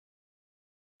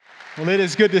Well, it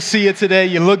is good to see you today.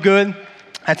 You look good.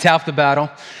 That's half the battle.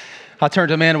 I turned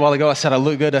to a man a while ago. I said, I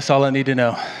look good. That's all I need to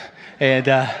know. And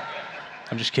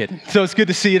I'm just kidding. So it's good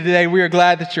to see you today. We are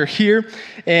glad that you're here.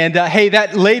 And hey,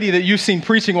 that lady that you've seen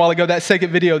preaching a while ago, that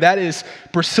second video, that is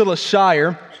Priscilla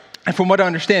Shire. And from what I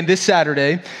understand, this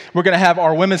Saturday, we're going to have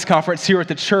our women's conference here at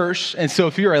the church. And so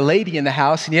if you're a lady in the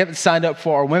house and you haven't signed up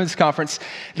for our women's conference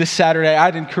this Saturday,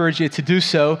 I'd encourage you to do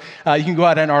so. You can go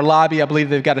out in our lobby. I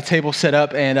believe they've got a table set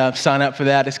up and sign up for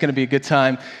that. It's going to be a good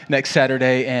time next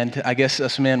Saturday. And I guess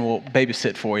us men will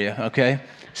babysit for you, okay?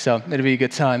 So it'll be a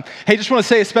good time. Hey, just want to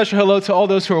say a special hello to all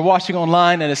those who are watching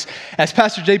online, and as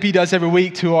Pastor JP does every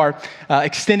week, to our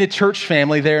extended church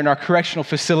family there in our correctional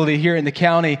facility here in the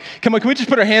county. Come on, can we just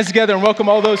put our hands together and welcome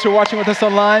all those who are watching with us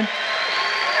online?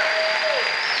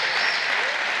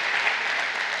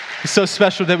 It's so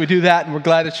special that we do that, and we're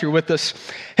glad that you're with us.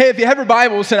 Hey, if you have your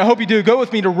Bibles, and I hope you do, go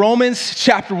with me to Romans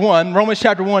chapter 1. Romans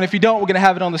chapter 1. If you don't, we're going to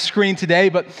have it on the screen today,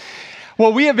 but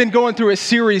well, we have been going through a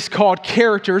series called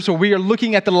Characters, where we are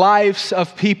looking at the lives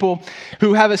of people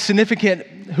who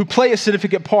play a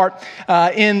significant part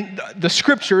in the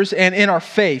scriptures and in our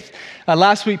faith.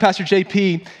 Last week, Pastor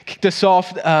JP kicked us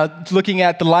off looking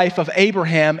at the life of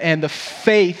Abraham and the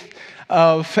faith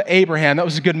of Abraham. That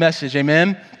was a good message,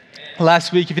 amen?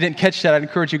 Last week, if you didn't catch that, I'd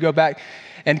encourage you to go back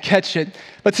and catch it.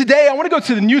 But today, I want to go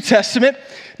to the New Testament.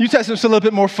 New Testament's a little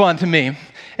bit more fun to me.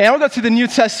 And I want to go to the New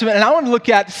Testament, and I want to look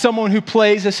at someone who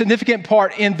plays a significant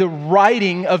part in the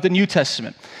writing of the New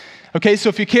Testament. Okay, so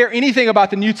if you care anything about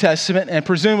the New Testament, and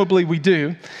presumably we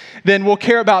do, then we'll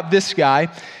care about this guy.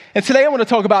 And today I want to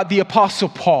talk about the Apostle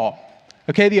Paul.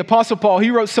 Okay, the Apostle Paul, he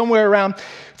wrote somewhere around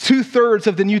 2/3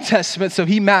 of the New Testament, so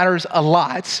he matters a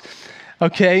lot.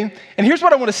 Okay, and here's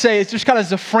what I want to say, it's just kind of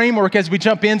as a framework as we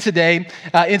jump in today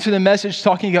into the message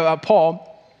talking about Paul.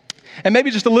 And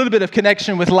maybe just a little bit of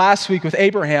connection with last week with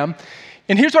Abraham.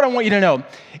 And here's what I want you to know,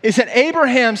 is that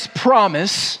Abraham's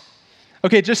promise,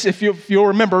 okay, just if you'll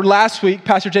remember, last week,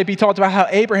 Pastor JP talked about how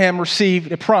Abraham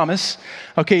received a promise.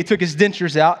 Okay, he took his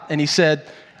dentures out and he said,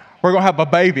 we're going to have a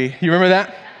baby. You remember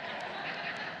that?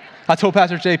 I told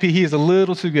Pastor JP he is a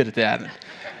little too good at that.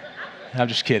 I'm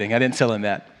just kidding. I didn't tell him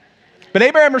that. But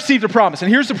Abraham received a promise,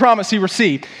 and here's the promise he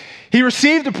received. He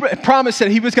received a promise that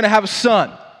he was going to have a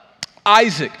son,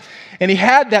 Isaac. And he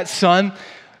had that son,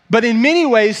 but in many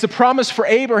ways, the promise for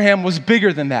Abraham was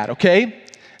bigger than that, okay?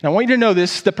 And I want you to know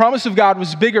this. The promise of God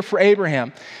was bigger for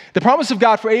Abraham. The promise of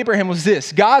God for Abraham was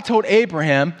this. God told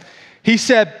Abraham, he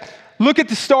said, look at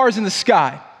the stars in the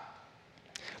sky.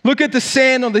 Look at the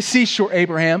sand on the seashore,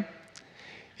 Abraham.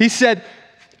 He said,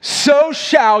 so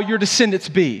shall your descendants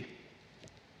be.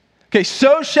 Okay,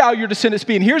 so shall your descendants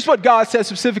be. And here's what God says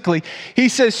specifically. He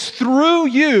says, through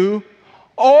you,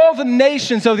 all the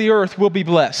nations of the earth will be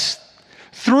blessed.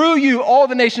 Through you, all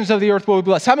the nations of the earth will be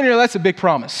blessed. How many know that's a big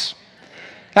promise?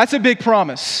 That's a big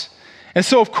promise. And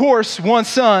so, of course, one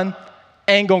son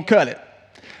ain't going to cut it.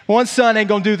 One son ain't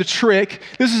going to do the trick.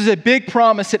 This is a big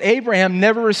promise that Abraham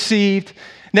never seen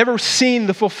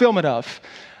the fulfillment of.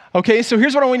 Okay, so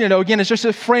here's what I want you to know. Again, it's just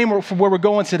a framework for where we're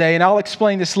going today, and I'll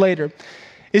explain this later.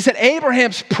 Is that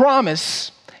Abraham's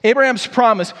promise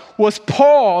was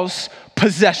Paul's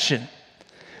possession.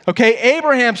 Okay,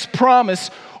 Abraham's promise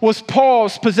was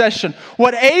Paul's possession.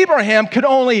 What Abraham could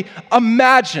only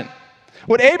imagine,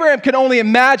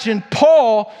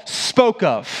 Paul spoke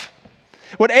of.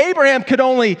 What Abraham could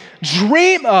only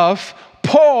dream of,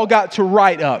 Paul got to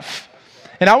write of.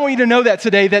 And I want you to know that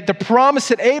today, that the promise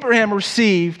that Abraham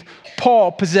received,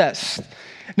 Paul possessed.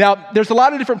 Now, there's a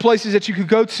lot of different places that you could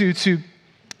go to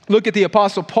look at the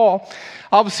Apostle Paul.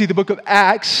 Obviously, the book of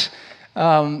Acts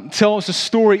tells the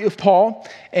story of Paul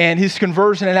and his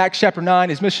conversion in Acts chapter 9,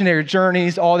 his missionary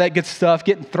journeys, all that good stuff,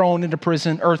 getting thrown into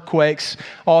prison, earthquakes,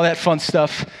 all that fun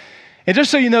stuff. And just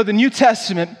so you know, the New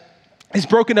Testament is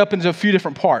broken up into a few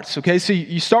different parts, okay? So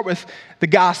you start with the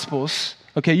Gospels,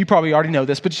 okay? You probably already know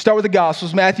this, but you start with the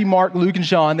Gospels, Matthew, Mark, Luke, and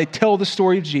John. They tell the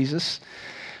story of Jesus,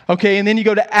 okay? And then you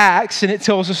go to Acts, and it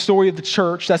tells the story of the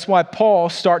church. That's why Paul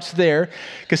starts there,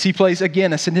 because he plays,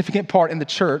 again, a significant part in the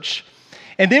church.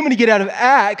 And then when you get out of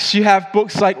Acts, you have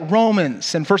books like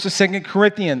Romans and 1st and 2nd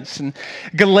Corinthians and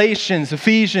Galatians,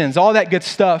 Ephesians, all that good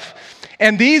stuff.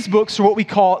 And these books are what we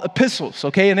call epistles,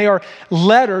 okay? And they are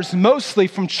letters mostly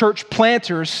from church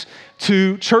planters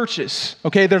to churches,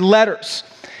 okay? They're letters.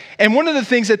 And one of the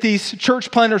things that these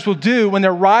church planters will do when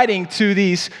they're writing to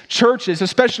these churches,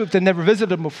 especially if they've never visited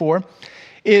them before,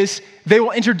 is they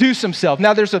will introduce themselves.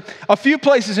 Now, there's a few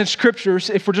places in scriptures,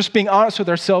 if we're just being honest with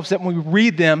ourselves, that when we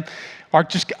read them, our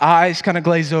just eyes kind of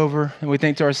glaze over and we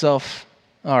think to ourselves,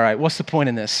 All right, what's the point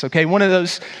in this? Okay, one of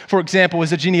those, for example, is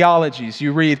the genealogies.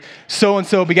 You read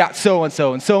so-and-so begot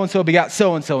so-and-so, and so-and-so begot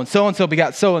so-and-so, and so-and-so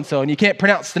begot so-and-so, and you can't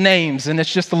pronounce the names, and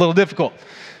it's just a little difficult.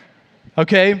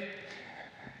 Okay?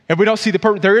 And we don't see the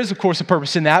purpose. There is, of course, a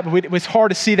purpose in that, but it's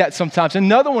hard to see that sometimes.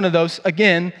 Another one of those,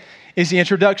 again, is the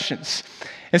introductions.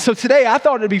 And so today, I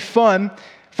thought it'd be fun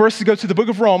for us to go to the book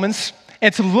of Romans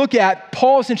and to look at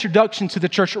Paul's introduction to the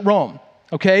church at Rome.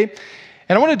 Okay?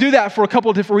 And I want to do that for a couple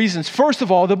of different reasons. First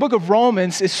of all, the book of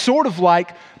Romans is sort of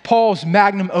like Paul's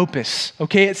magnum opus,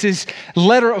 okay? It's his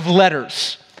letter of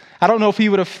letters. I don't know if he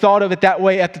would have thought of it that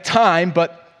way at the time,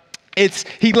 but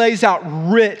he lays out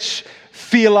rich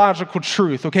theological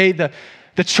truth, okay? The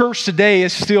church today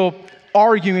is still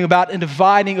arguing about and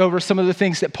dividing over some of the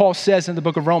things that Paul says in the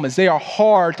book of Romans. They are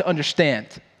hard to understand,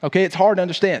 okay? It's hard to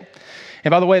understand.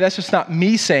 And by the way, that's just not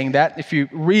me saying that. If you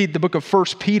read the book of 1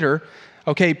 Peter,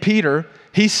 okay, Peter,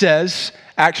 he says,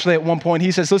 actually at one point,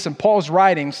 he says, listen, Paul's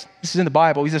writings, this is in the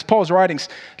Bible, he says, Paul's writings,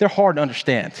 they're hard to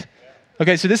understand.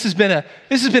 Okay, so this has been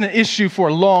an issue for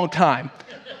a long time.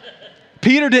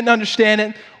 Peter didn't understand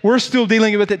it. We're still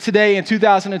dealing with it today in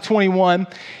 2021.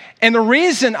 And the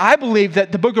reason I believe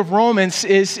that the book of Romans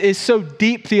is so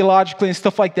deep theologically and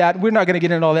stuff like that, we're not going to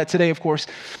get into all that today, of course.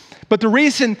 But the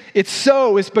reason it's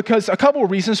so is because a couple of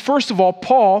reasons. First of all,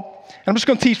 Paul, and I'm just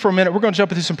going to teach for a minute. We're going to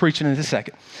jump into some preaching in a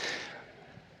second.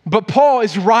 But Paul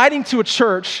is writing to a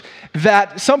church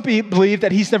that some people believe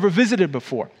that he's never visited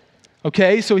before.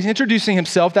 Okay, so he's introducing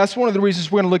himself. That's one of the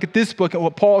reasons we're going to look at this book and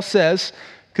what Paul says,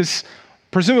 because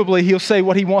presumably he'll say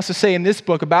what he wants to say in this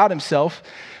book about himself.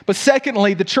 But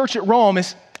secondly, the church at Rome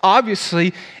is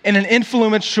obviously in an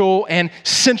influential and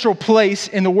central place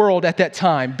in the world at that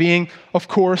time, being, of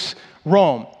course,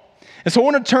 Rome. And so I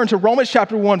want to turn to Romans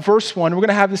chapter 1, verse 1. We're going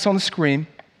to have this on the screen.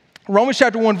 Romans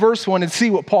chapter 1, verse 1, and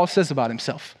see what Paul says about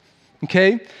himself.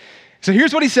 Okay? So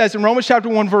here's what he says in Romans chapter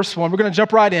 1, verse 1. We're going to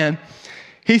jump right in.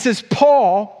 He says,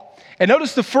 Paul, and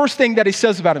notice the first thing that he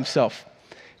says about himself.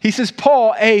 He says,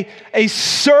 Paul, a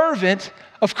servant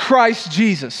of Christ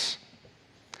Jesus.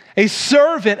 A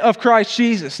servant of Christ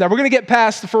Jesus. Now, we're going to get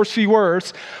past the first few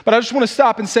words, but I just want to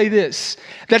stop and say this,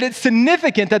 that it's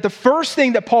significant that the first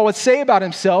thing that Paul would say about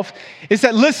himself is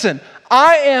that, listen,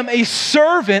 I am a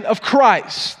servant of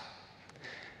Christ.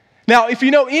 Now, if you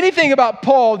know anything about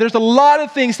Paul, there's a lot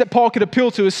of things that Paul could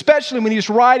appeal to, especially when he's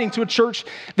writing to a church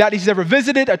that he's never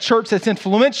visited, a church that's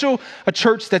influential, a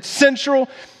church that's central.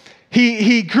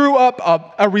 He grew up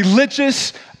a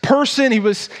religious person. He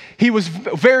was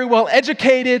very well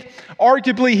educated.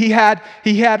 Arguably,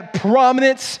 he had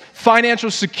prominence,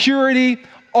 financial security,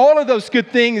 all of those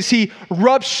good things. He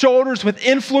rubbed shoulders with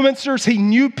influencers. He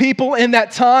knew people in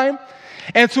that time.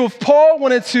 And so if Paul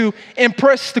wanted to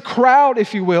impress the crowd,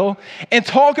 if you will, and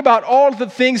talk about all of the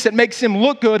things that makes him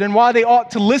look good and why they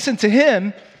ought to listen to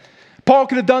him, Paul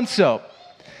could have done so.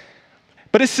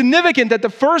 But it's significant that the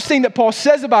first thing that Paul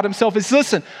says about himself is,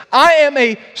 listen, I am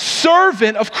a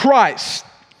servant of Christ.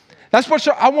 That's what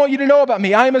I want you to know about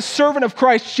me. I am a servant of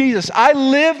Christ Jesus. I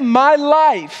live my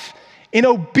life in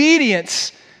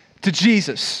obedience to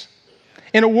Jesus.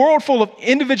 In a world full of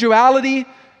individuality,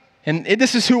 and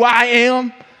this is who I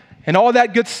am, and all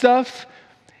that good stuff,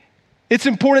 it's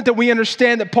important that we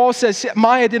understand that Paul says,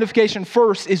 my identification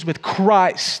first is with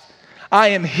Christ. I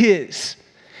am his.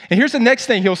 And here's the next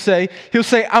thing he'll say. He'll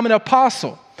say, I'm an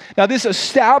apostle. Now, this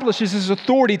establishes his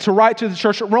authority to write to the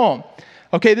church at Rome.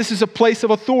 Okay, this is a place of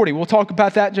authority. We'll talk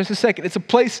about that in just a second. It's a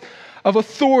place of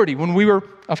authority. When we were,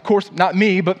 of course, not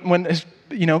me, but when,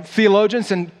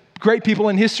 theologians and great people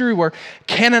in history were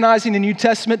canonizing the New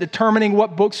Testament, determining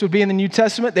what books would be in the New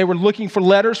Testament, they were looking for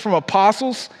letters from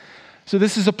apostles. So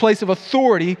this is a place of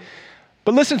authority.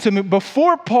 But listen to me,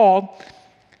 before Paul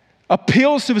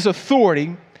appeals to his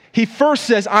authority, he first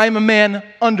says, I am a man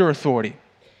under authority.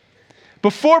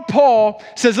 Before Paul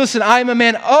says, listen, I am a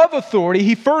man of authority,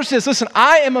 he first says, listen,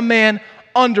 I am a man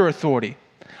under authority.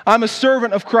 I'm a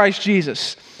servant of Christ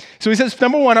Jesus. So he says,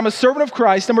 number one, I'm a servant of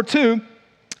Christ. Number two,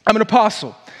 I'm an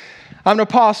apostle. I'm an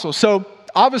apostle. So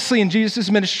obviously in Jesus'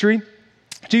 ministry,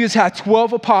 Jesus had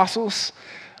 12 apostles,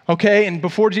 okay? And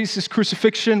before Jesus'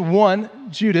 crucifixion, one,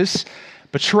 Judas,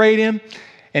 betrayed him.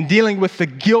 And dealing with the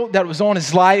guilt that was on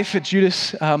his life,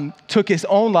 Judas took his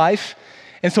own life.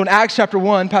 And so in Acts chapter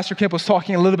 1, Pastor Kemp was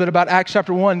talking a little bit about Acts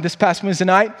chapter 1 this past Wednesday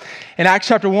night. In Acts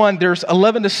chapter 1, there's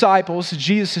 11 disciples.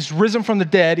 Jesus is risen from the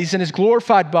dead. He's in his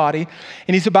glorified body,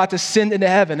 and he's about to ascend into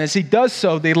heaven. As he does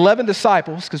so, the 11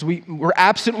 disciples, because we're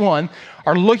absent one,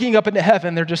 are looking up into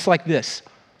heaven. They're just like this.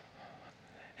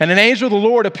 And an angel of the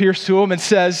Lord appears to him and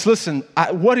says, listen,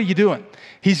 what are you doing?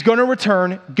 He's going to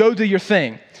return. Go do your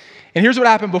thing. And here's what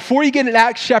happened. Before you get in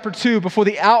Acts chapter 2, before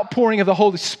the outpouring of the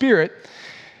Holy Spirit,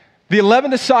 the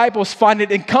 11 disciples find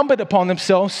it incumbent upon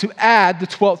themselves to add the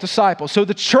 12th disciple. So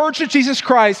the church of Jesus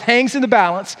Christ hangs in the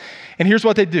balance, and here's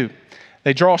what they do.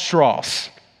 They draw straws,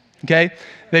 okay?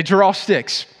 They draw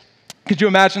sticks. Could you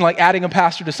imagine like adding a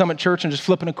pastor to Summit Church and just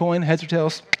flipping a coin, heads or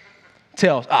tails?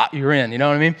 Tails, you're in, you know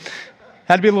what I mean?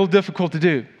 That'd be a little difficult to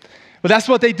do. But that's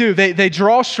what they do. They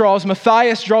draw straws.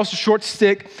 Matthias draws a short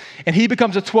stick, and he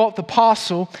becomes a 12th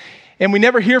apostle, and we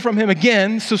never hear from him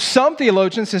again. So some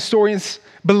theologians, historians,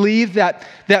 believe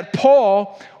that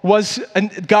Paul was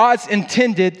God's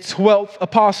intended 12th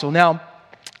apostle. Now,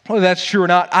 whether that's true or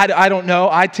not, I don't know.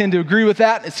 I tend to agree with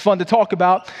that. It's fun to talk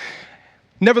about.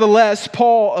 Nevertheless,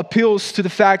 Paul appeals to the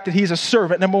fact that he's a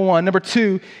servant, number one. Number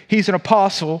two, he's an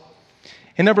apostle.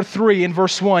 And number three, in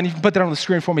verse 1, you can put that on the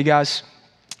screen for me, guys.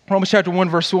 Romans chapter 1,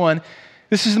 verse 1.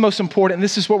 This is the most important, and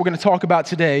this is what we're going to talk about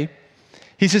today.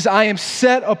 He says, I am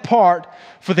set apart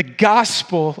for the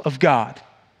gospel of God.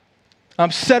 I'm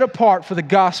set apart for the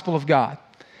gospel of God.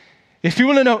 If you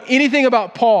want to know anything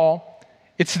about Paul,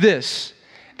 it's this,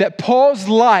 that Paul's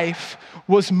life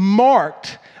was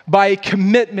marked by a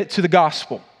commitment to the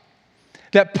gospel.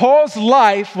 That Paul's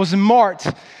life was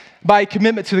marked by a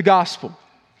commitment to the gospel.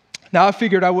 Now, I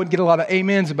figured I wouldn't get a lot of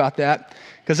amens about that,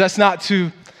 because that's not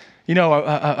too,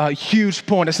 a huge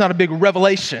point. It's not a big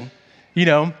revelation,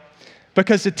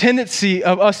 because the tendency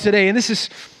of us today, and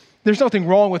there's nothing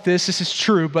wrong with this is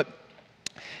true, but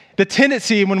the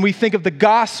tendency when we think of the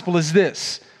gospel is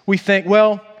this. We think,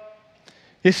 well,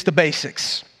 it's the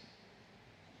basics.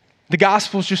 The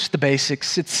gospel is just the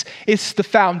basics. It's the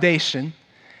foundation.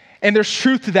 And there's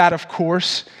truth to that, of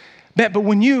course. But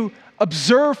when you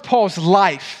observe Paul's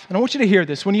life, and I want you to hear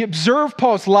this, when you observe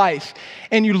Paul's life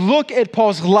and you look at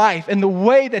Paul's life and the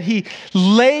way that he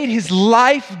laid his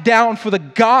life down for the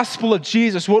gospel of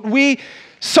Jesus, what we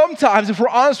sometimes, if we're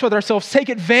honest with ourselves, take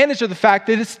advantage of the fact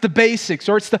that it's the basics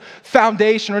or it's the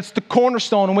foundation or it's the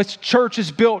cornerstone on which church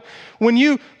is built. When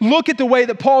you look at the way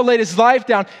that Paul laid his life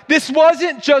down, this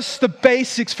wasn't just the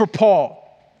basics for Paul.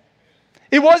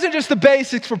 It wasn't just the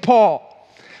basics for Paul.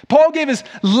 Paul gave his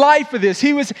life for this.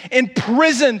 He was in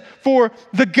prison for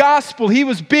the gospel. He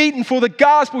was beaten for the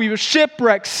gospel. He was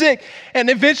shipwrecked, sick, and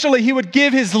eventually he would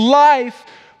give his life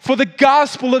for the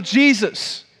gospel of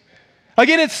Jesus.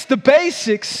 Again, it's the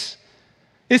basics.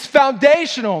 It's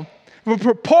foundational.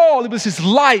 For Paul, it was his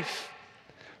life.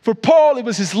 For Paul, it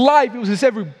was his life. It was his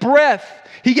every breath.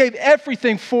 He gave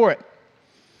everything for it.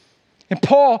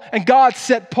 And God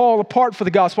set Paul apart for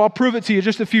the gospel. I'll prove it to you,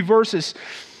 just a few verses.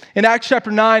 In Acts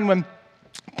chapter 9, when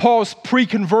Paul's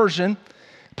pre-conversion,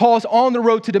 Paul's on the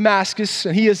road to Damascus,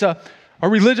 and he is a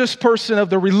religious person of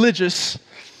the religious,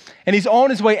 and he's on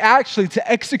his way actually to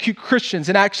execute Christians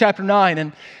in Acts chapter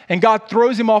 9, and God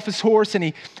throws him off his horse,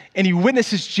 and he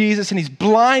witnesses Jesus, and he's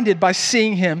blinded by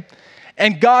seeing him,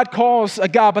 and God calls a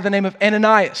guy by the name of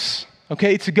Ananias,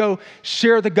 okay, to go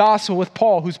share the gospel with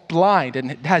Paul, who's blind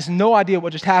and has no idea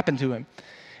what just happened to him.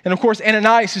 And of course,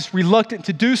 Ananias is reluctant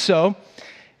to do so.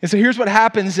 And so here's what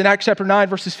happens in Acts chapter 9,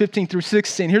 verses 15 through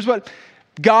 16. Here's what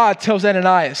God tells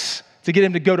Ananias to get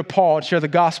him to go to Paul and share the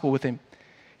gospel with him.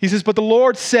 He says, but the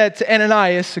Lord said to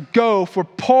Ananias, go, for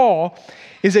Paul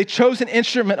is a chosen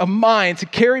instrument of mine to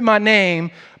carry my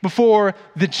name before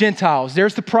the Gentiles.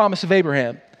 There's the promise of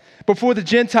Abraham. Before the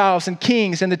Gentiles and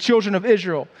kings and the children of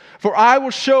Israel. For I will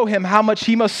show him how much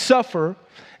he must suffer.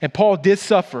 And Paul did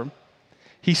suffer.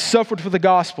 He suffered for the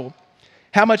gospel.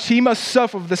 How much he must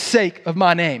suffer for the sake of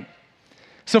my name.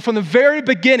 So from the very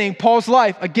beginning, Paul's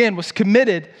life, again, was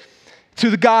committed to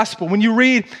the gospel. When you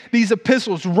read these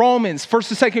epistles, Romans,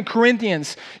 1st and 2nd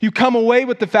Corinthians, you come away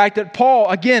with the fact that Paul,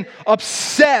 again,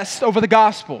 obsessed over the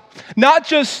gospel. Not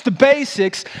just the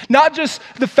basics, not just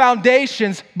the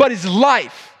foundations, but his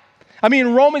life. I mean,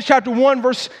 in Romans chapter 1,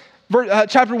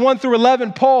 chapter 1 through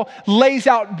 11, Paul lays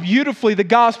out beautifully the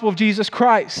gospel of Jesus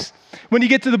Christ. When you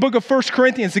get to the book of 1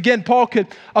 Corinthians, again, Paul could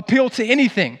appeal to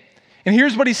anything. And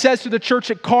here's what he says to the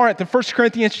church at Corinth in 1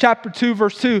 Corinthians chapter 2,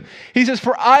 verse 2. He says,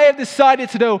 for I have decided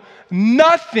to know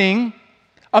nothing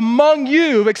among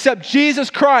you except Jesus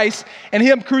Christ and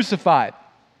him crucified.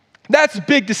 That's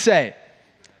big to say.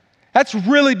 That's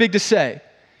really big to say.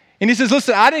 And he says,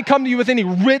 listen, I didn't come to you with any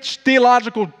rich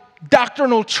theological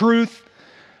doctrinal truth.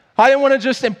 I didn't want to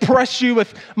just impress you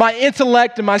with my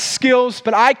intellect and my skills,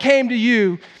 but I came to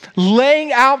you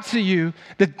laying out to you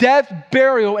the death,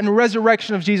 burial, and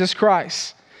resurrection of Jesus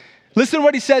Christ. Listen to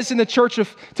what he says to the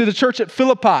church at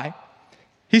Philippi.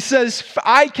 He says,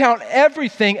 I count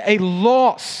everything a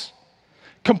loss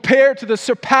compared to the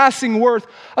surpassing worth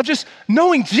of just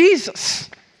knowing Jesus.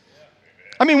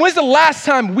 I mean, when's the last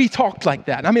time we talked like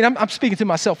that? I mean, I'm speaking to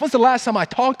myself. When's the last time I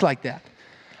talked like that?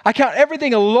 I count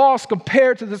everything a loss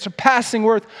compared to the surpassing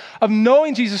worth of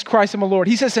knowing Jesus Christ, my Lord.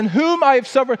 He says, in whom I have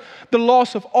suffered the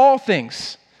loss of all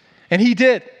things. And he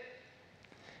did.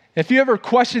 If you ever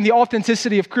question the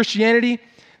authenticity of Christianity,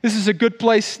 this is a good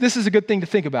place, this is a good thing to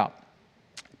think about.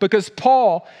 Because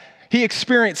Paul, he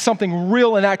experienced something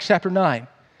real in Acts chapter 9.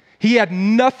 He had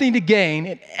nothing to gain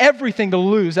and everything to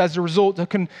lose as a result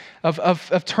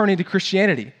of turning to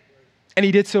Christianity. And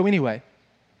he did so anyway.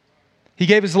 He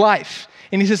gave his life.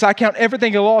 And he says, I count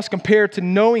everything a loss compared to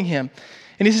knowing him.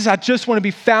 And he says, I just want to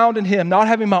be found in him, not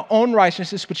having my own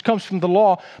righteousness, which comes from the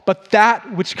law, but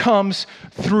that which comes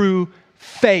through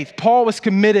faith. Paul was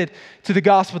committed to the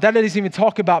gospel. That doesn't even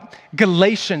talk about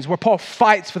Galatians, where Paul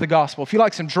fights for the gospel. If you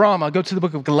like some drama, go to the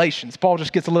book of Galatians. Paul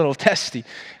just gets a little testy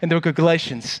in the book of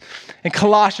Galatians. In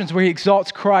Colossians, where he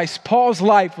exalts Christ, Paul's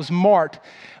life was marked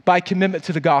by commitment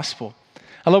to the gospel.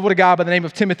 I love what a guy by the name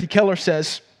of Timothy Keller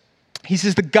says. He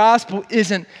says, the gospel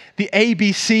isn't the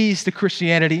ABCs to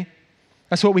Christianity.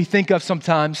 That's what we think of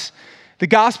sometimes. The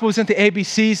gospel isn't the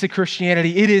ABCs to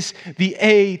Christianity. It is the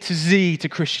A to Z to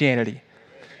Christianity.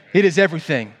 It is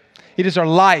everything. It is our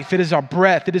life. It is our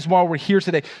breath. It is why we're here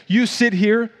today. You sit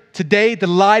here today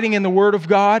delighting in the word of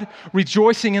God,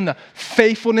 rejoicing in the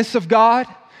faithfulness of God,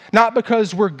 not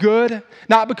because we're good,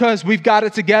 not because we've got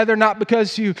it together, not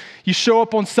because you show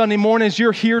up on Sunday mornings.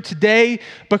 You're here today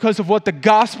because of what the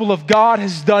gospel of God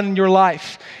has done in your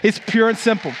life. It's pure and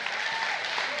simple.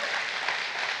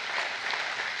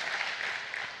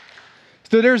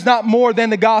 So there's not more than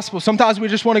the gospel. Sometimes we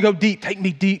just want to go deep. Take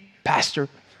me deep, Pastor.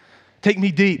 Take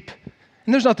me deep.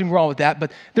 And there's nothing wrong with that,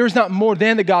 but there's not more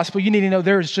than the gospel. You need to know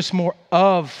there is just more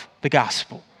of the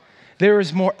gospel. There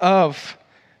is more of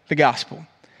the gospel.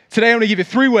 Today I'm going to give you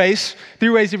three ways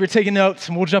if you're taking notes,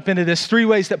 and we'll jump into this. 3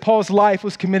 ways that Paul's life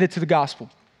was committed to the gospel.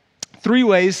 3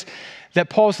 ways that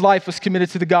Paul's life was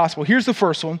committed to the gospel. Here's the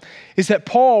first one, is that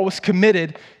Paul was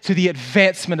committed to the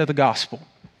advancement of the gospel.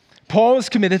 Paul was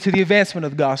committed to the advancement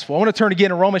of the gospel. I want to turn again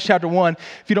to Romans chapter 1,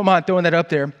 if you don't mind throwing that up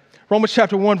there. Romans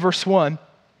chapter 1, verse 1.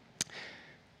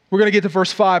 We're going to get to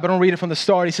verse 5, but I don't read it from the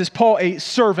start. He says, Paul, a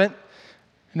servant,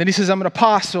 and then he says, I'm an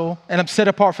apostle, and I'm set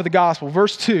apart for the gospel.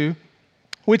 Verse 2,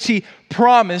 which he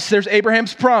promised, there's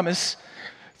Abraham's promise,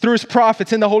 through his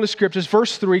prophets in the Holy Scriptures.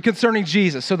 Verse 3, concerning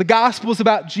Jesus. So the gospel is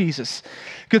about Jesus.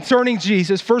 Concerning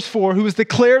Jesus, verse 4, who was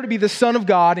declared to be the Son of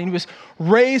God, and he was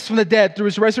raised from the dead through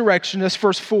his resurrection. That's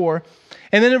verse 4.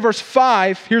 And then in verse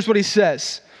 5, here's what he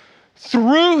says.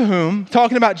 Through whom,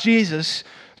 talking about Jesus,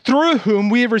 through whom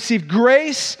we have received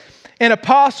grace and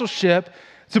apostleship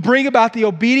to bring about the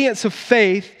obedience of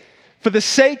faith for the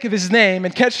sake of his name.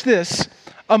 And catch this,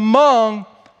 among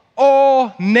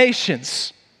all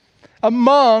nations.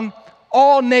 Among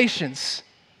all nations.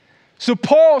 So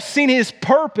Paul's seen his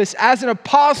purpose as an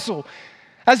apostle.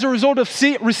 As a result of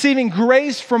receiving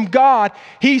grace from God,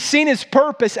 he's seen his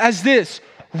purpose as this,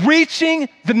 reaching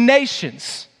the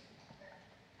nations.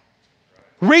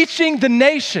 Reaching the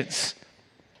nations.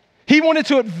 He wanted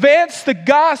to advance the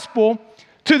gospel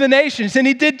to the nations, and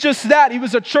he did just that. He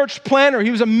was a church planter.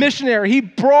 He was a missionary. He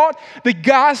brought the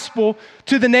gospel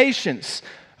to the nations.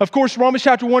 Of course, Romans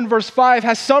chapter 1, verse 5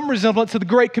 has some resemblance to the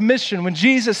Great Commission. When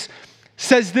Jesus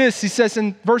says this, he says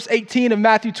in verse 18 of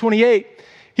Matthew 28,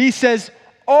 he says,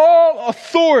 all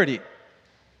authority.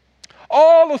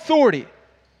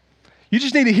 You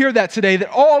just need to hear that today, that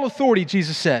all authority,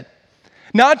 Jesus said.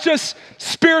 Not just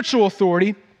spiritual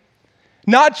authority,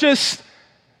 not just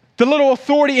the little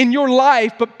authority in your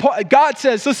life, but God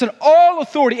says, listen, all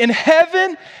authority in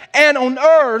heaven and on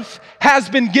earth has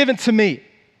been given to me.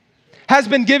 Has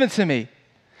been given to me.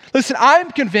 Listen,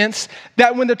 I'm convinced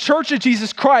that when the Church of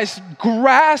Jesus Christ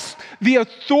grasps the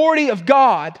authority of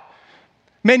God,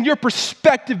 man, your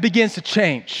perspective begins to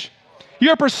change.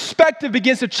 Your perspective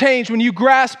begins to change when you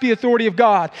grasp the authority of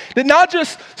God. That not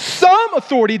just some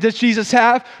authority does Jesus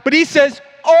have, but he says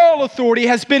all authority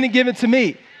has been given to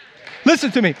me.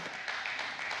 Listen to me.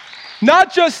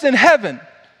 Not just in heaven.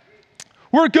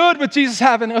 We're good with Jesus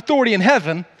having authority in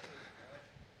heaven.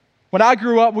 When I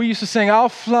grew up, we used to sing, I'll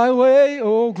fly away,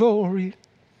 oh glory,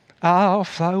 I'll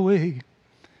fly away.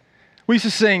 We used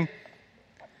to sing,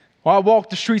 well, I walk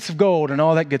the streets of gold and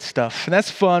all that good stuff. And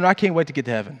that's fun. I can't wait to get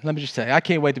to heaven. Let me just tell you, I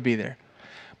can't wait to be there.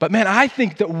 But man, I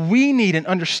think that we need an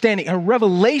understanding, a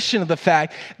revelation of the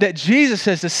fact that Jesus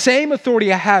says the same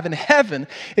authority I have in heaven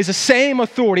is the same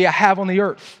authority I have on the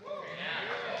earth.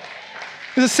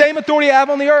 It's the same authority I have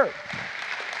on the earth.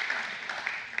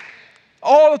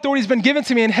 All authority has been given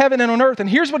to me in heaven and on earth. And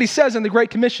here's what he says in the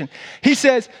Great Commission. He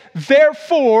says,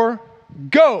 therefore,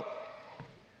 go.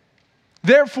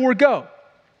 Therefore, go.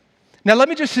 Now, let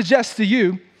me just suggest to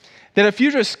you that if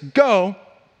you just go,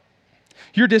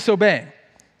 you're disobeying.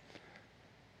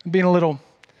 I'm being a little,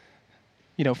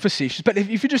 facetious. But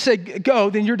if you just say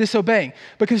go, then you're disobeying.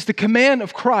 Because the command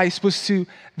of Christ was to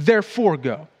therefore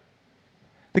go.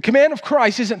 The command of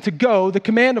Christ isn't to go. The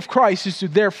command of Christ is to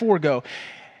therefore go.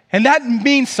 And that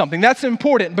means something. That's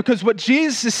important because what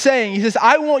Jesus is saying, he says,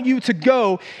 I want you to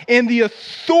go in the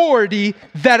authority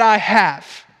that I have.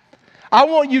 I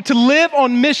want you to live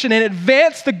on mission and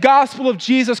advance the gospel of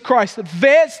Jesus Christ,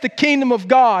 advance the kingdom of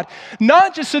God,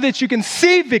 not just so that you can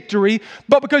see victory,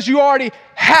 but because you already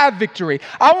have victory.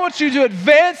 I want you to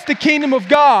advance the kingdom of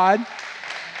God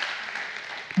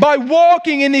by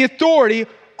walking in the authority,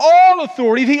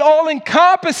 the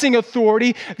all-encompassing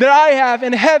authority that I have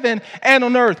in heaven and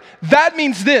on earth. That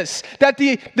means this, that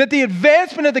the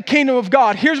advancement of the kingdom of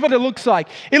God, here's what it looks like.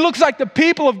 It looks like the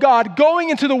people of God going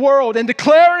into the world and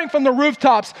declaring from the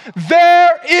rooftops,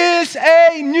 there is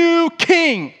a new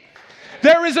king.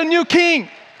 There is a new king.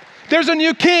 There's a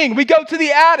new king. We go to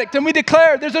the addict and we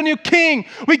declare there's a new king.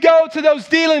 We go to those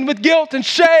dealing with guilt and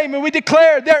shame and we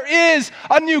declare there is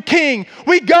a new king.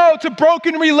 We go to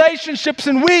broken relationships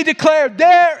and we declare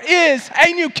there is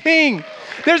a new king.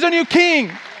 There's a new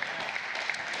king.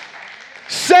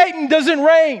 Satan doesn't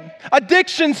reign.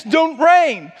 Addictions don't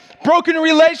reign. Broken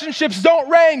relationships don't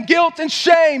reign. Guilt and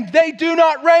shame, they do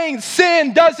not reign.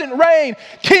 Sin doesn't reign.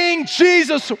 King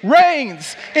Jesus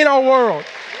reigns in our world.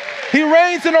 He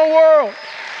reigns in our world.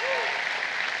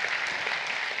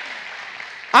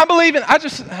 I'm believing,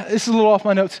 this is a little off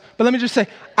my notes, but let me just say,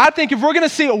 I think if we're going to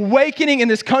see awakening in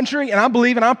this country, and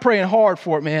I'm praying hard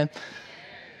for it, man.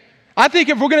 I think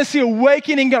if we're going to see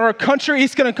awakening in our country,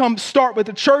 it's going to start with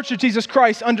the Church of Jesus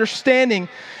Christ understanding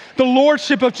the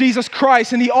lordship of Jesus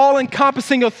Christ and the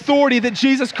all-encompassing authority that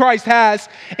Jesus Christ has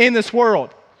in this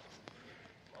world.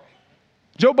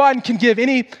 Joe Biden can give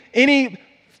any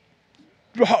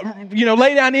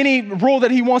lay down any rule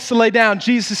that he wants to lay down.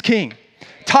 Jesus is king.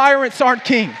 Tyrants aren't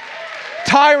king.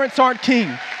 Tyrants aren't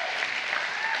king.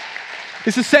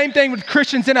 It's the same thing with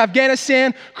Christians in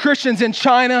Afghanistan, Christians in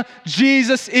China.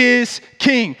 Jesus is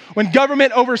king. When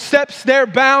government oversteps their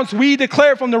bounds, we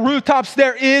declare from the rooftops,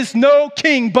 there is no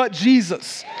king but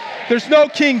Jesus. There's no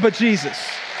king but Jesus.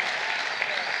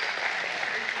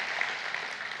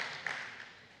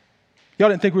 Y'all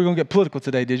didn't think we were going to get political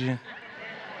today, did you?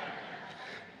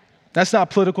 That's not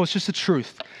political, it's just the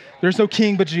truth. There's no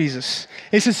king but Jesus.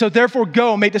 He says, so therefore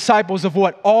go make disciples of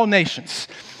what? All nations.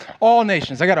 All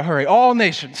nations. I got to hurry. All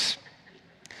nations.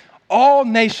 All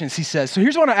nations, he says. So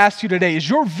here's what I want to ask you today. Is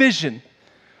your vision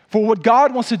for what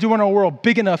God wants to do in our world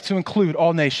big enough to include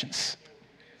all nations?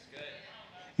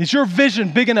 Is your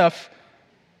vision big enough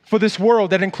for this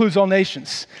world that includes all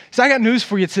nations? So I got news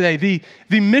for you today.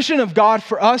 The mission of God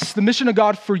for us, the mission of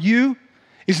God for you,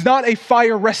 is not a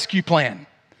fire rescue plan.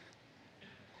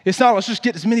 It's not, let's just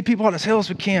get as many people out as hell as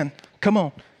we can. Come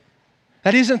on.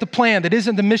 That isn't the plan. That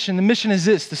isn't the mission. The mission is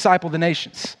this, disciple the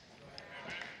nations.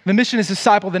 The mission is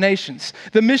disciple the nations.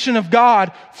 The mission of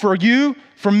God for you,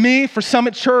 for me, for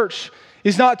Summit Church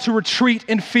is not to retreat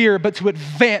in fear, but to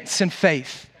advance in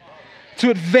faith. To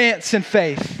advance in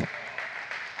faith.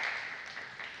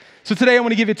 So today I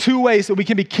want to give you 2 ways that we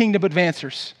can be kingdom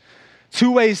advancers.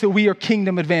 2 ways that we are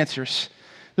kingdom advancers.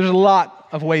 There's a lot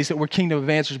of ways that we're kingdom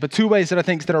advancers, but 2 ways that I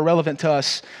think that are relevant to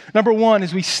us. Number 1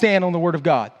 is we stand on the Word of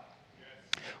God.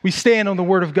 We stand on the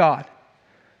Word of God.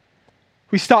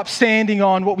 We stop standing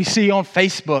on what we see on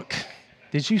Facebook.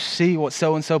 Did you see what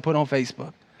so-and-so put on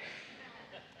Facebook?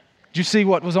 Did you see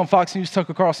what was on Fox News,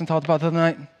 Tucker Carlson talked about the other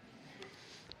night?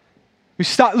 We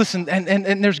stop, listen,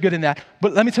 and there's good in that.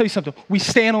 But let me tell you something. We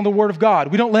stand on the Word of God.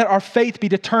 We don't let our faith be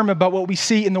determined by what we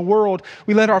see in the world.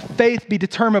 We let our faith be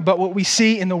determined by what we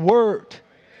see in the Word.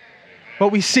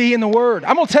 What we see in the Word.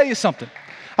 I'm going to tell you something.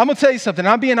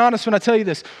 I'm being honest when I tell you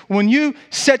this. When you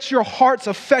set your heart's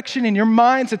affection and your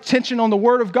mind's attention on the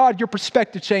Word of God, your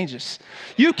perspective changes.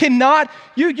 You cannot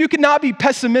be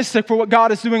pessimistic for what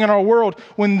God is doing in our world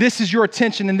when this is your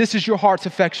attention and this is your heart's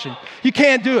affection. You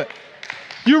can't do it.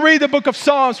 You read the book of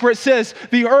Psalms where it says,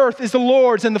 the earth is the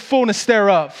Lord's and the fullness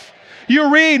thereof.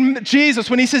 You read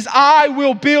Jesus when he says, I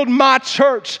will build my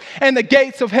church and the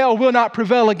gates of hell will not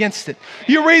prevail against it.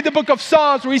 You read the book of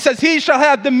Psalms where he says, he shall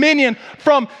have dominion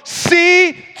from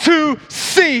sea to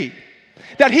sea.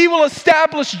 That he will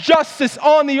establish justice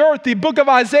on the earth. The book of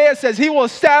Isaiah says he will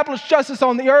establish justice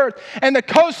on the earth and the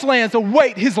coastlands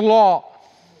await his law.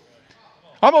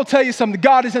 I'm going to tell you something.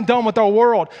 God isn't done with our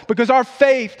world because our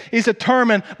faith is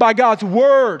determined by God's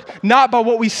word, not by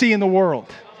what we see in the world.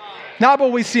 not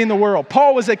what we see in the world.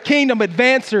 Paul was a kingdom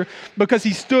advancer because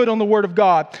he stood on the word of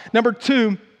God. Number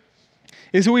 2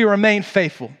 is we remain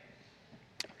faithful.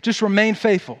 Just remain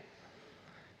faithful.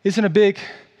 Isn't a big,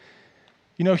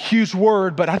 huge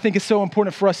word, but I think it's so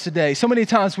important for us today. So many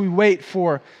times we wait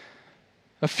for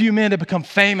a few men to become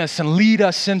famous and lead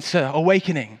us into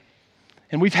awakening.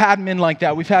 And we've had men like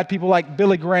that. We've had people like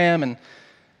Billy Graham and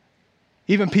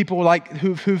even people like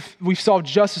we've solved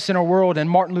justice in our world, and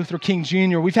Martin Luther King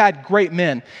Jr. We've had great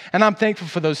men, and I'm thankful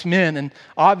for those men, and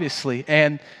obviously,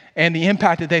 and the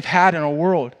impact that they've had in our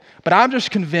world. But I'm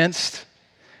just convinced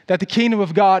that the kingdom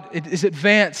of God is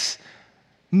advanced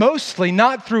mostly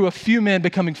not through a few men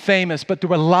becoming famous, but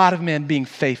through a lot of men being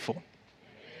faithful.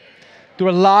 Through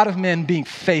a lot of men being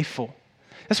faithful.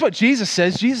 That's what Jesus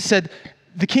says. Jesus said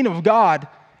the kingdom of God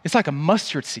is like a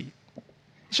mustard seed.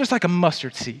 It's just like a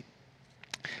mustard seed.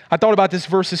 I thought about this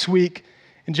verse this week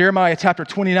in Jeremiah chapter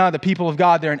 29. The people of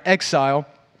God, they're in exile,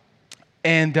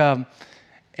 and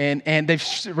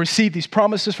they've received these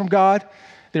promises from God.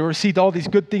 They received all these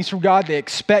good things from God. They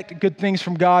expect good things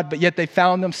from God, but yet they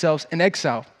found themselves in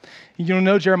exile. You don't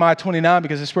know Jeremiah 29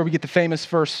 because it's where we get the famous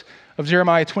verse of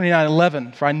Jeremiah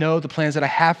 29:11. For I know the plans that I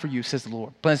have for you, says the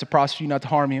Lord. Plans to prosper you, not to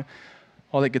harm you.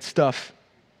 All that good stuff.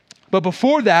 But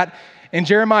before that, in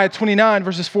Jeremiah 29,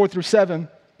 verses 4 through 7,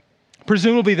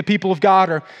 presumably the people of God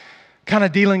are kind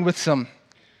of dealing with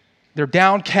they're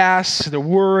downcast, they're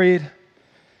worried.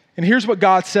 And here's what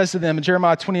God says to them in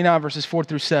Jeremiah 29, verses 4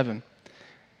 through 7.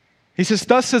 He says,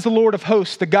 thus says the Lord of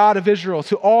hosts, the God of Israel,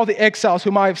 to all the exiles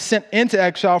whom I have sent into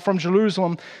exile from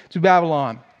Jerusalem to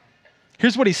Babylon.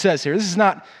 Here's what he says here. This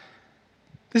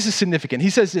is significant. He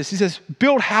says this. He says,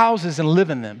 build houses and live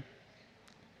in them.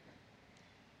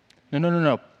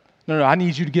 No. I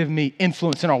need you to give me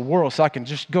influence in our world so I can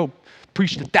just go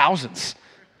preach to thousands.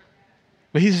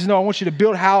 But he says, no, I want you to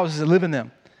build houses and live in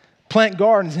them. Plant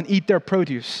gardens and eat their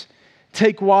produce.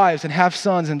 Take wives and have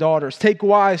sons and daughters. Take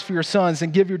wives for your sons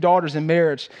and give your daughters in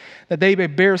marriage, that they may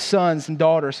bear sons and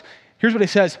daughters. Here's what he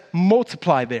says,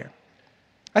 multiply there.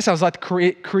 That sounds like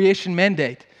the creation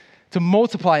mandate, to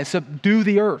multiply and subdue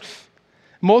the earth.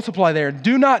 Multiply there.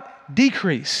 Do not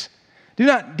decrease. Do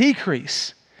not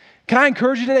decrease. Can I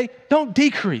encourage you today? Don't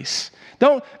decrease.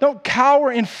 Don't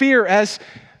cower in fear as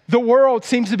the world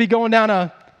seems to be going down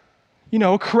a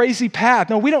crazy path.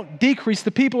 No, we don't decrease.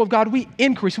 The people of God, we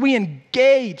increase. We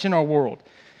engage in our world.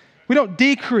 We don't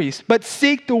decrease, but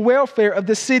seek the welfare of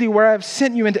the city where I have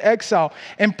sent you into exile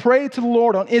and pray to the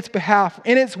Lord on its behalf.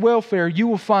 In its welfare, you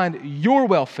will find your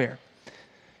welfare.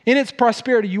 In its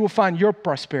prosperity, you will find your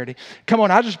prosperity. Come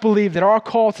on, I just believe that our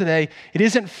call today, it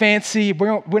isn't fancy.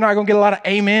 We're not going to get a lot of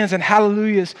amens and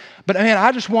hallelujahs. But man,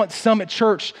 I just want Summit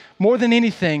Church, more than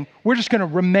anything, we're just going to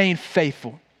remain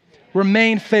faithful.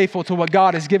 Remain faithful to what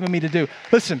God has given me to do.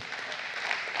 Listen,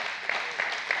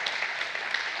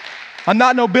 I'm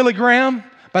not no Billy Graham,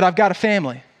 but I've got a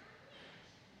family.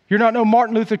 You're not no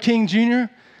Martin Luther King Jr.,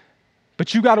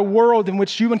 but you got a world in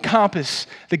which you encompass,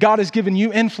 that God has given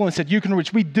you influence that you can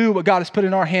reach. We do what God has put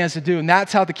in our hands to do, and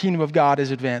that's how the kingdom of God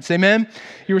is advanced. Amen?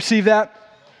 You receive that?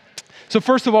 So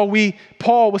first of all,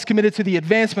 Paul was committed to the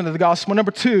advancement of the gospel.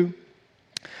 Number 2,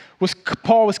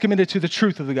 Paul was committed to the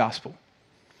truth of the gospel.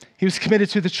 He was committed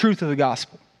to the truth of the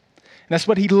gospel. And that's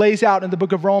what he lays out in the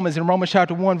book of Romans, in Romans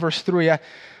chapter 1, verse 3. I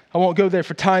won't go there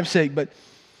for time's sake, but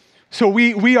so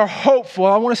we are hopeful.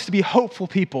 I want us to be hopeful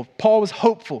people. Paul was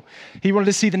hopeful. He wanted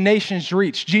to see the nations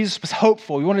reached. Jesus was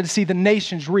hopeful. He wanted to see the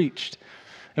nations reached.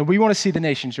 And we want to see the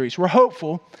nations reached. We're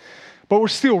hopeful, but we're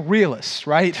still realists,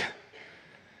 right?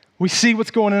 We see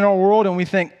what's going on in our world and we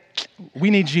think, we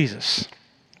need Jesus.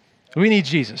 We need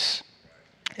Jesus.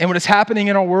 And what is happening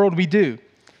in our world, we do.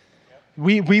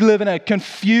 We live in a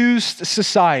confused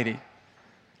society,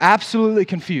 absolutely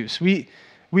confused.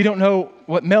 We don't know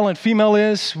what male and female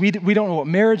is. We don't know what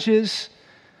marriage is.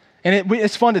 And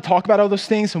it's fun to talk about all those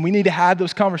things, and we need to have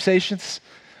those conversations.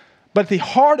 But the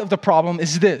heart of the problem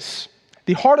is this.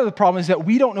 The heart of the problem is that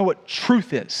we don't know what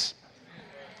truth is.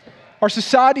 Our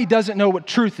society doesn't know what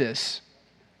truth is.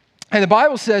 And the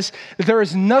Bible says that there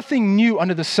is nothing new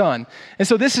under the sun. And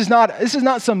so this is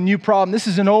not some new problem. This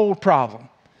is an old problem.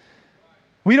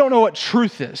 We don't know what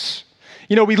truth is.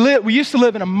 We used to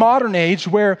live in a modern age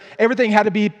where everything had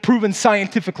to be proven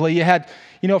scientifically. You had,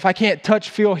 if I can't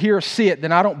touch, feel, hear, or see it,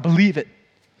 then I don't believe it.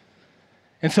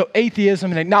 And so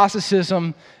atheism and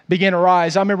agnosticism began to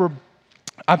rise. I'm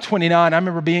 29. I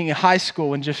remember being in high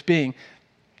school and just being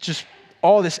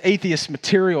all this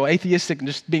atheistic and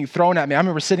just being thrown at me. I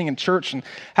remember sitting in church and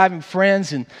having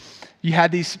friends, and you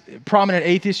had these prominent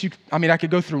atheists. I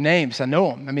could go through names. I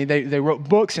know them. They wrote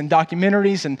books and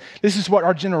documentaries, and this is what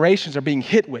our generations are being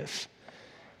hit with.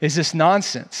 is this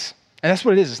nonsense. And that's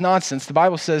what it is. It's nonsense. The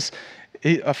Bible says,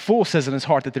 a fool says in his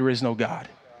heart that there is no God.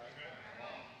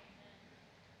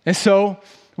 And so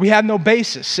we have no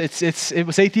basis. It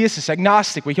was atheist. It's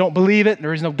agnostic. We don't believe it.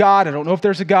 There is no God. I don't know if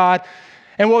there's a God.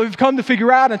 And what we've come to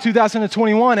figure out in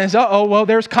 2021 is,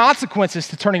 there's consequences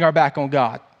to turning our back on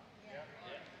God.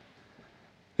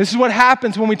 This is what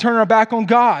happens when we turn our back on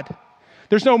God.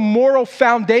 There's no moral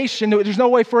foundation. There's no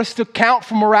way for us to account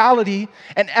for morality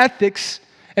and ethics.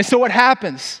 And so what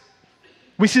happens?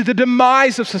 We see the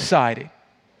demise of society.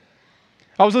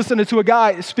 I was listening to a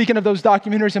guy, speaking of those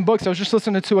documentaries and books, I was just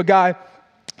listening to a guy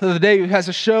the other day who has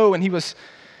a show, and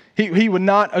he would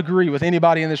not agree with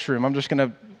anybody in this room. I'm just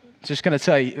going to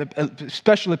tell you,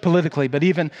 especially politically, but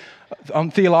even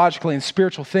theologically and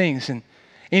spiritual things. And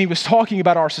he was talking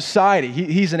about our society.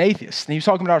 He's an atheist, and he was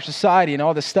talking about our society and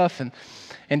all this stuff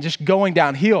and just going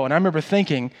downhill. And I remember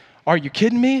thinking, are you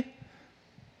kidding me?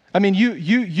 I mean,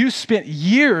 you spent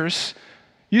years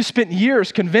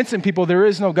convincing people there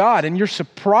is no God, and you're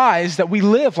surprised that we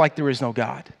live like there is no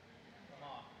God.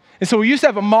 And so we used to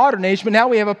have a modern age, but now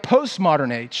we have a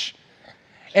postmodern age.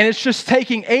 And it's just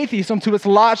taking atheism to its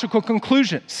logical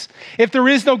conclusions. If there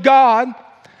is no God,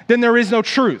 then there is no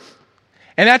truth.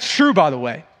 And that's true, by the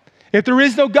way. If there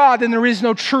is no God, then there is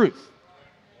no truth.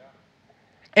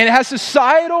 And it has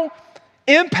societal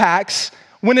impacts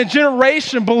when a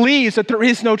generation believes that there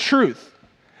is no truth.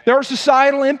 There are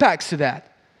societal impacts to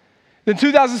that. In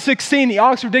 2016, the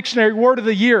Oxford Dictionary word of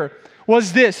the year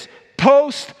was this: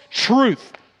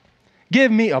 post-truth.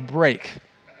 Give me a break.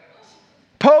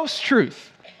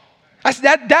 Post-truth.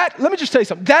 Let me just tell you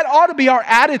something. That ought to be our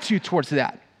attitude towards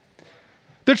that.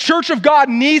 The church of God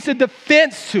needs a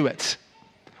defense to it.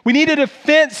 We need a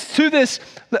defense to this,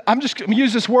 I'm just going to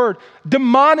use this word,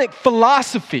 demonic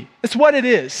philosophy. It's what it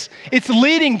is. It's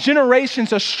leading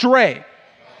generations astray.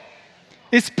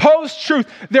 It's post-truth.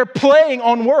 They're playing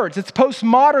on words. It's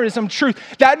postmodernism truth.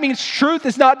 That means truth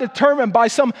is not determined by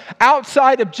some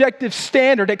outside objective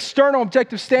standard, external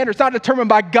objective standard. It's not determined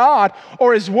by God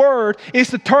or His Word. It's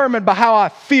determined by how I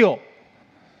feel.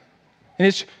 And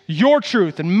it's your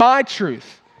truth and my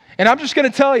truth. And I'm just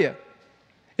going to tell you,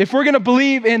 if we're going to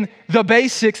believe in the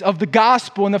basics of the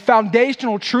gospel and the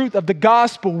foundational truth of the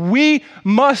gospel, we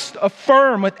must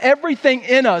affirm with everything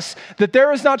in us that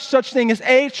there is not such thing as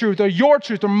a truth or your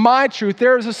truth or my truth.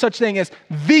 There is a such thing as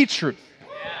the truth.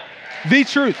 Yeah. The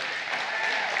truth.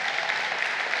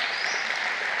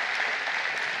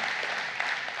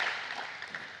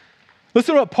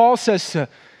 Listen to what Paul says to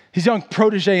his young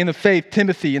protege in the faith,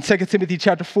 Timothy, in 2 Timothy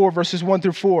chapter 4, verses 1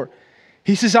 through 4.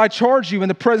 He says, I charge you in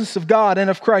the presence of God and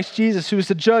of Christ Jesus, who is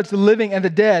to judge the living and the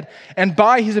dead, and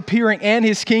by His appearing and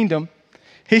His kingdom,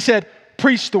 he said,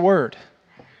 preach the word.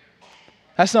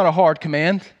 That's not a hard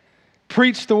command.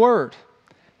 Preach the word.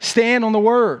 Stand on the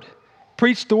word.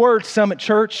 Preach the word, Summit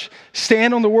Church.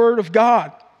 Stand on the word of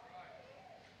God.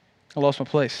 I lost my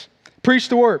place. Preach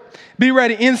the word. Be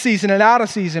ready in season and out of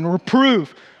season.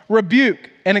 Reprove,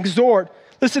 rebuke, and exhort.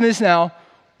 Listen to this now.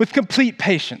 With complete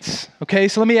patience, okay?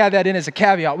 So let me add that in as a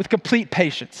caveat, with complete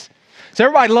patience. So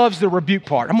everybody loves the rebuke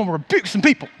part. I'm going to rebuke some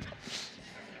people.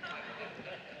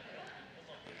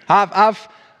 I've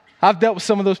dealt with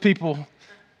some of those people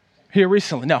here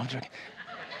recently. No, I'm joking.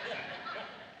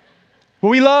 But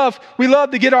we love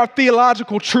to get our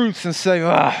theological truths and say,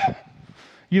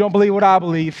 you don't believe what I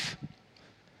believe.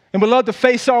 And we love to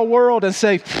face our world and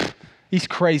say, these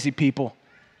crazy people.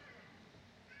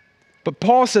 But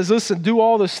Paul says, listen, do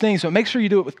all those things, but make sure you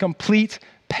do it with complete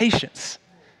patience.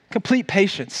 Complete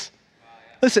patience.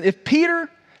 Listen, if Peter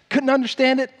couldn't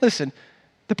understand it, listen,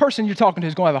 the person you're talking to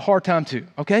is going to have a hard time too,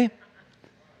 okay?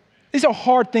 These are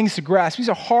hard things to grasp. These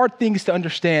are hard things to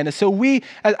understand. And so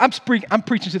I'm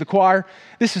preaching to the choir.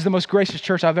 This is the most gracious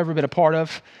church I've ever been a part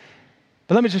of.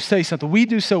 But let me just say something. We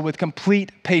do so with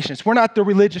complete patience. We're not the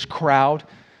religious crowd.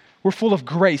 We're full of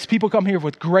grace. People come here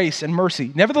with grace and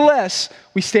mercy. Nevertheless,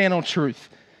 we stand on truth.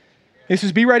 He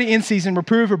says, be ready in season,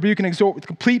 reprove, rebuke, and exhort with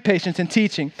complete patience and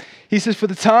teaching. He says, for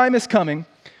the time is coming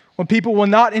when people will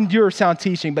not endure sound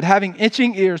teaching, but having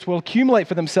itching ears will accumulate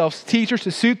for themselves teachers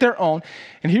to suit their own,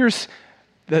 and here's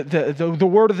the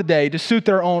word of the day, to suit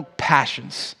their own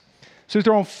passions, suit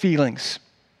their own feelings.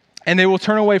 And they will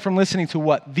turn away from listening to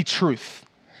what? The truth,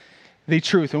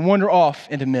 and wander off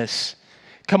into myths.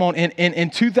 Come on, in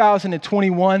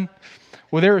 2021,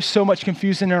 where there is so much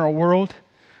confusion in our world,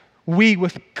 we,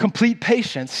 with complete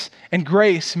patience and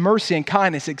grace, mercy, and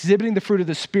kindness, exhibiting the fruit of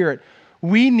the Spirit,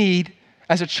 we need,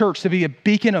 as a church, to be a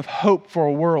beacon of hope for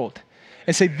a world.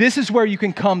 And say, this is where you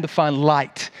can come to find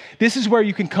light. This is where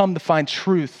you can come to find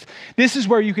truth. This is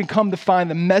where you can come to find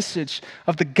the message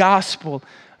of the gospel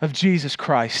of Jesus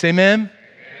Christ. Amen?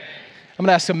 I'm going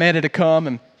to ask Amanda to come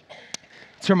and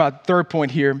turn my third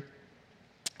point here.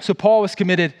 So Paul was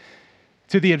committed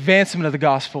to the advancement of the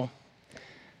gospel.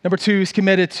 Number two, he's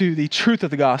committed to the truth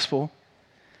of the gospel.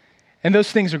 And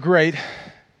those things are great.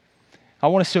 I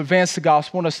want us to advance the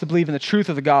gospel. I want us to believe in the truth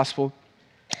of the gospel.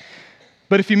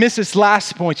 But if you miss this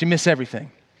last point, you miss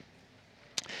everything.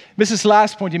 Miss this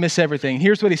last point, you miss everything.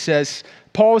 Here's what he says.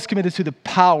 Paul is committed to the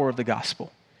power of the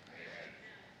gospel.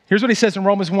 Here's what he says in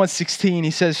Romans 1:16.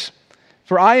 He says,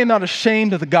 "For I am not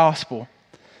ashamed of the gospel,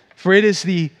 for it is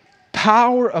the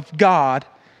power of God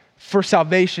for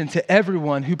salvation to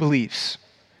everyone who believes."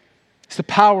 It's the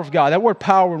power of God. That word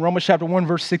power in Romans chapter 1,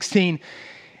 verse 16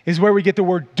 is where we get the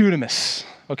word dunamis,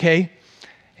 okay?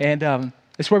 And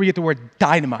it's where we get the word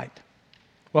dynamite.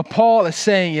 What Paul is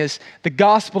saying is the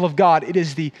gospel of God, it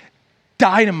is the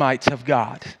dynamite of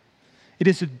God. It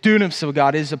is the dunamis of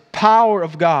God. It is the power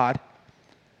of God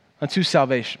unto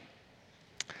salvation.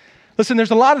 Listen,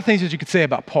 there's a lot of things that you could say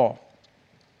about Paul.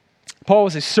 Paul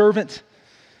was a servant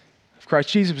of Christ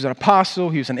Jesus. He was an apostle.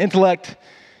 He was an intellect.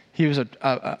 He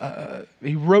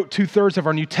wrote 2/3 of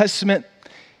our New Testament.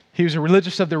 He was a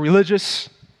religious of the religious.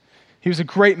 He was a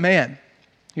great man.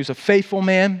 He was a faithful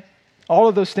man. All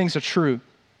of those things are true.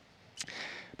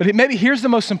 But maybe here's the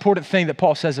most important thing that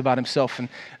Paul says about himself. And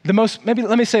maybe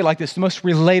let me say it like this, the most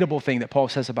relatable thing that Paul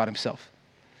says about himself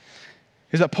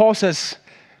is that Paul says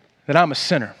that I'm a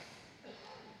sinner.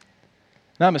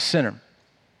 And I'm a sinner.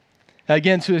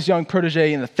 Again, to his young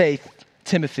protege in the faith,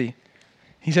 Timothy,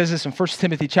 he says this in 1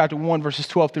 Timothy chapter 1, verses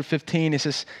 12 through 15. He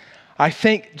says, "I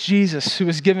thank Jesus who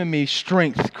has given me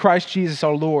strength, Christ Jesus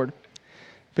our Lord,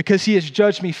 because he has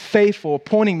judged me faithful,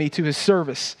 appointing me to his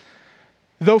service.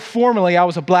 Though formerly I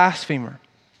was a blasphemer,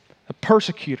 a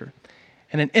persecutor,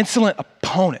 and an insolent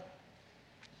opponent."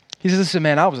 He says, "Listen,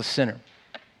 man, I was a sinner.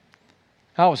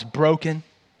 I was broken,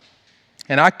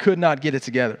 and I could not get it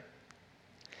together."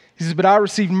 He says, "But I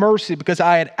received mercy because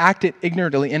I had acted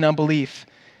ignorantly in unbelief.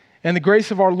 And the grace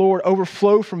of our Lord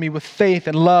overflowed from me with faith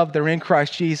and love that are in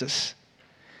Christ Jesus."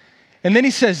 And then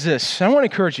he says this, and I want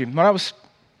to encourage you. When I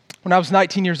was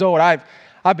 19 years old,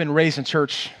 I've been raised in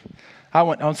church. I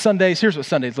went on Sundays. Here's what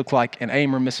Sundays look like in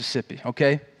Amer, Mississippi,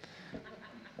 okay?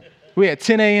 We had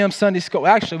 10 a.m. Sunday school.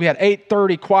 Actually, we had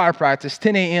 8:30 choir practice,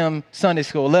 10 a.m. Sunday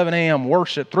school, 11 a.m.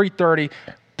 worship, 3:30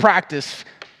 practice,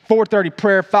 4:30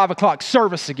 prayer, 5 o'clock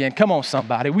service again. Come on,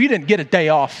 somebody. We didn't get a day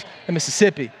off in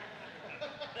Mississippi.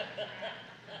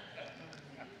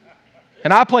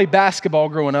 And I played basketball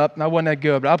growing up, and I wasn't that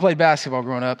good, but I played basketball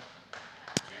growing up.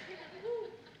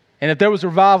 And if there was a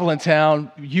revival in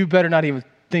town, you better not even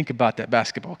think about that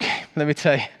basketball game. Let me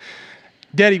tell you.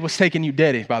 Daddy was taking you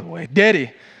by the way.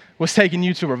 Daddy was taking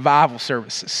you to revival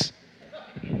services.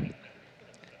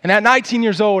 And at 19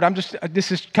 years old,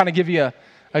 this is kind of give you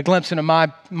a glimpse into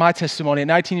my testimony. At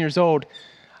 19 years old,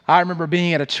 I remember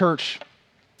being at a church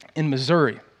in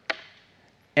Missouri,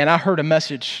 and I heard a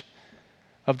message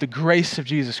of the grace of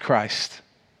Jesus Christ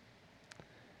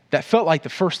that felt like the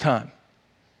first time.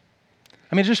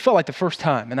 I mean, it just felt like the first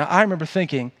time. And I remember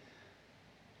thinking,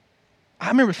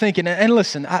 and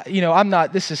listen, I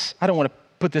don't want to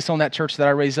put this on that church that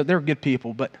I raised up. They're good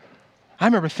people, but I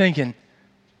remember thinking,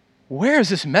 where has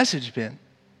this message been?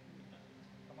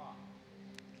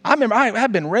 I remember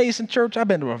I've been raised in church. I've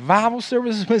been to revival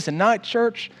services, Wednesday night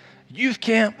church, youth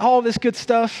camp, all this good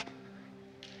stuff.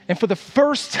 And for the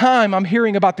first time, I'm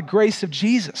hearing about the grace of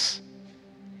Jesus.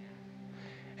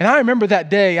 And I remember that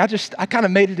day, I kind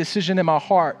of made a decision in my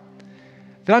heart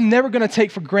that I'm never going to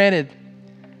take for granted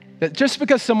that just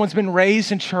because someone's been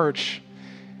raised in church,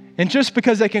 and just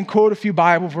because they can quote a few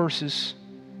Bible verses,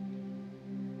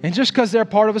 and just because they're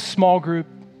part of a small group,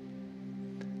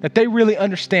 that they really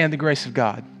understand the grace of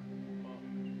God.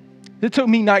 It took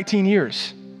me 19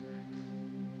 years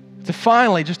to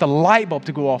finally just a light bulb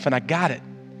to go off, and I got it.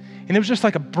 And it was just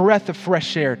like a breath of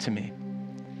fresh air to me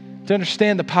to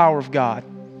understand the power of God.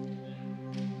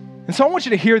 And so I want you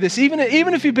to hear this, even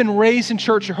if you've been raised in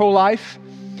church your whole life.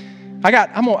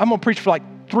 I'm gonna preach for like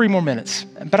 3 more minutes,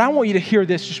 but I want you to hear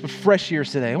this just with fresh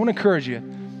ears today. I want to encourage you,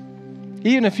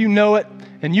 even if you know it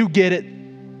and you get it,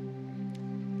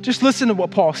 just listen to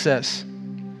what Paul says.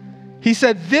 He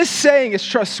said, "This saying is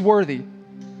trustworthy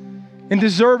and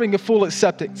deserving of full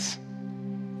acceptance,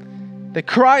 that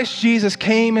Christ Jesus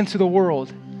came into the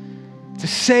world to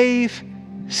save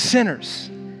sinners."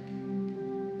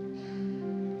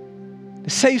 To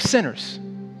save sinners.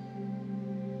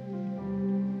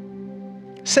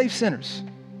 Save sinners.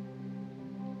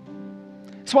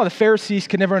 That's why the Pharisees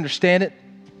could never understand it.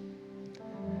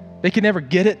 They could never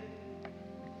get it.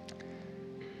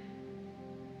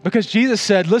 Because Jesus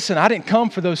said, listen, I didn't come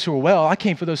for those who are well. I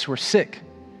came for those who are sick.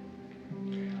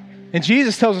 And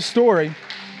Jesus tells a story.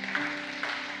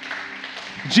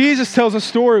 Jesus tells a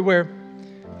story where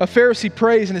a Pharisee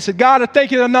prays and he said, God, I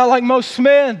thank you that I'm not like most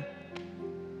men.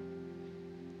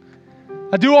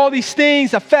 I do all these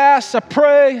things. I fast. I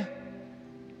pray.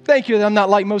 Thank you that I'm not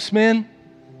like most men.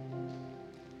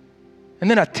 And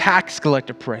then a tax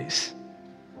collector prays.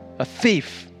 A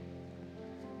thief.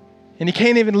 And he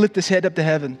can't even lift his head up to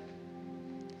heaven.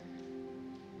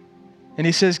 And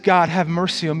he says, God, have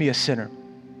mercy on me, a sinner.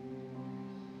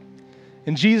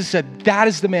 And Jesus said, that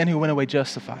is the man who went away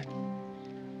justified.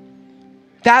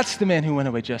 That's the man who went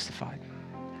away justified.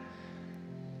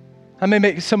 I may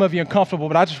make some of you uncomfortable,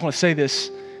 but I just want to say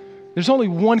this. There's only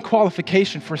one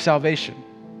qualification for salvation.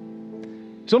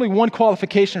 There's only one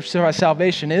qualification for our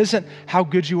salvation. It isn't how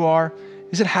good you are.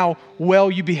 It isn't how well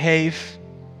you behave.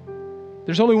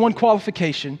 There's only one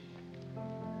qualification,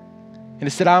 and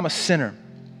it's that I'm a sinner.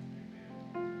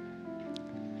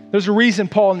 There's a reason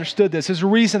Paul understood this. There's a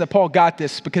reason that Paul got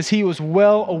this, because he was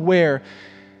well aware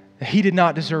that he did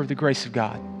not deserve the grace of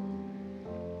God.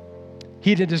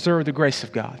 He didn't deserve the grace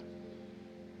of God.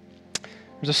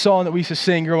 There's a song that we used to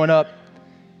sing growing up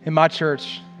in my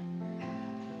church.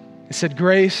 It said,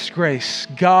 grace, grace,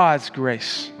 God's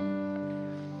grace.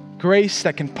 Grace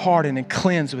that can pardon and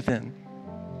cleanse within.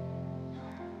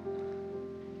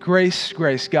 Grace,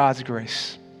 grace, God's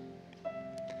grace.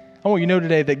 I want you to know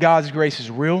today that God's grace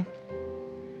is real.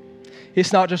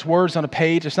 It's not just words on a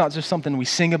page. It's not just something we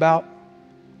sing about.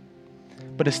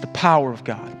 But it's the power of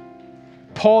God.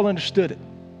 Paul understood it.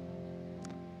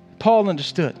 Paul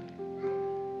understood.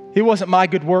 It wasn't my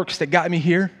good works that got me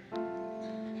here.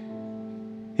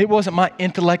 It wasn't my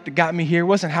intellect that got me here. It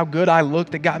wasn't how good I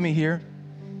looked that got me here.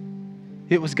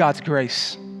 It was God's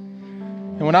grace.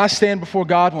 And when I stand before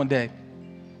God one day,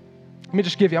 I'm going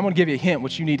to give you a hint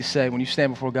what you need to say when you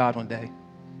stand before God one day.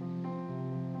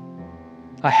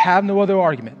 I have no other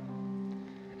argument,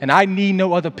 and I need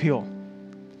no other appeal.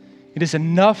 It is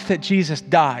enough that Jesus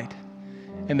died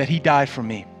and that he died for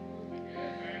me.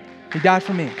 He died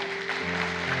for me.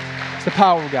 It's the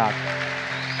power of God.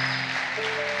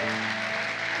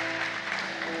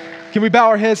 Can we bow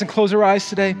our heads and close our eyes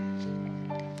today?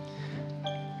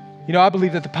 You know, I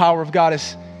believe that the power of God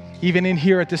is even in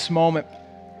here at this moment.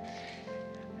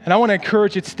 And I want to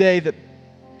encourage you today that,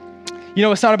 you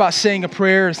know, it's not about saying a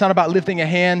prayer. It's not about lifting a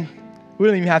hand. We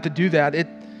don't even have to do that.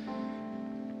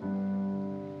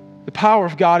 The power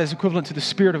of God is equivalent to the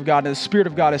Spirit of God, and the Spirit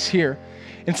of God is here.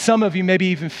 And some of you may be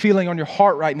even feeling on your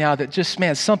heart right now that just,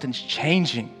 man, something's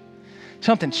changing.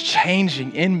 Something's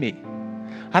changing in me.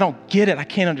 I don't get it. I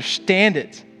can't understand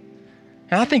it.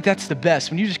 And I think that's the best,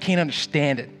 when you just can't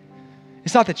understand it.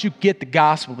 It's not that you get the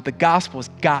gospel, but the gospel has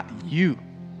got you.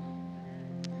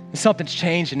 And something's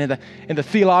changing. In the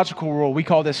theological world, we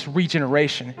call this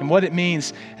regeneration. And what it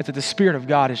means is that the Spirit of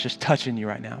God is just touching you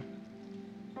right now.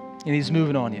 And he's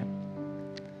moving on you.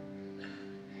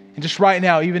 And just right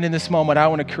now, even in this moment, I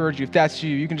want to encourage you, if that's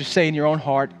you, you can just say in your own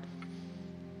heart,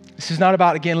 this is not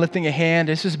about, again, lifting a hand.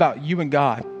 This is about you and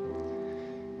God.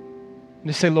 And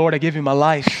just say, Lord, I give you my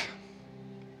life.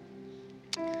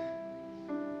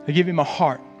 I give you my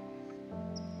heart.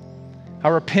 I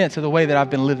repent of the way that I've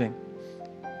been living.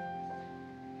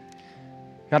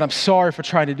 God, I'm sorry for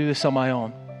trying to do this on my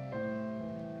own.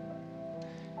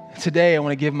 Today, I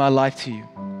want to give my life to you.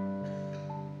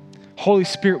 Holy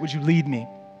Spirit, would you lead me?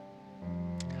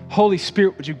 Holy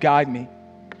Spirit, would you guide me?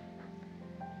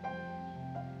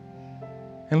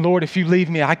 And Lord, if you leave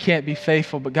me, I can't be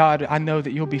faithful, but God, I know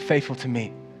that you'll be faithful to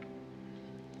me.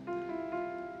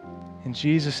 In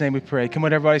Jesus' name we pray. Come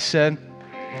on, everybody said.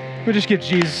 We'll just give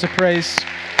Jesus a praise.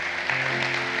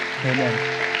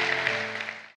 Amen.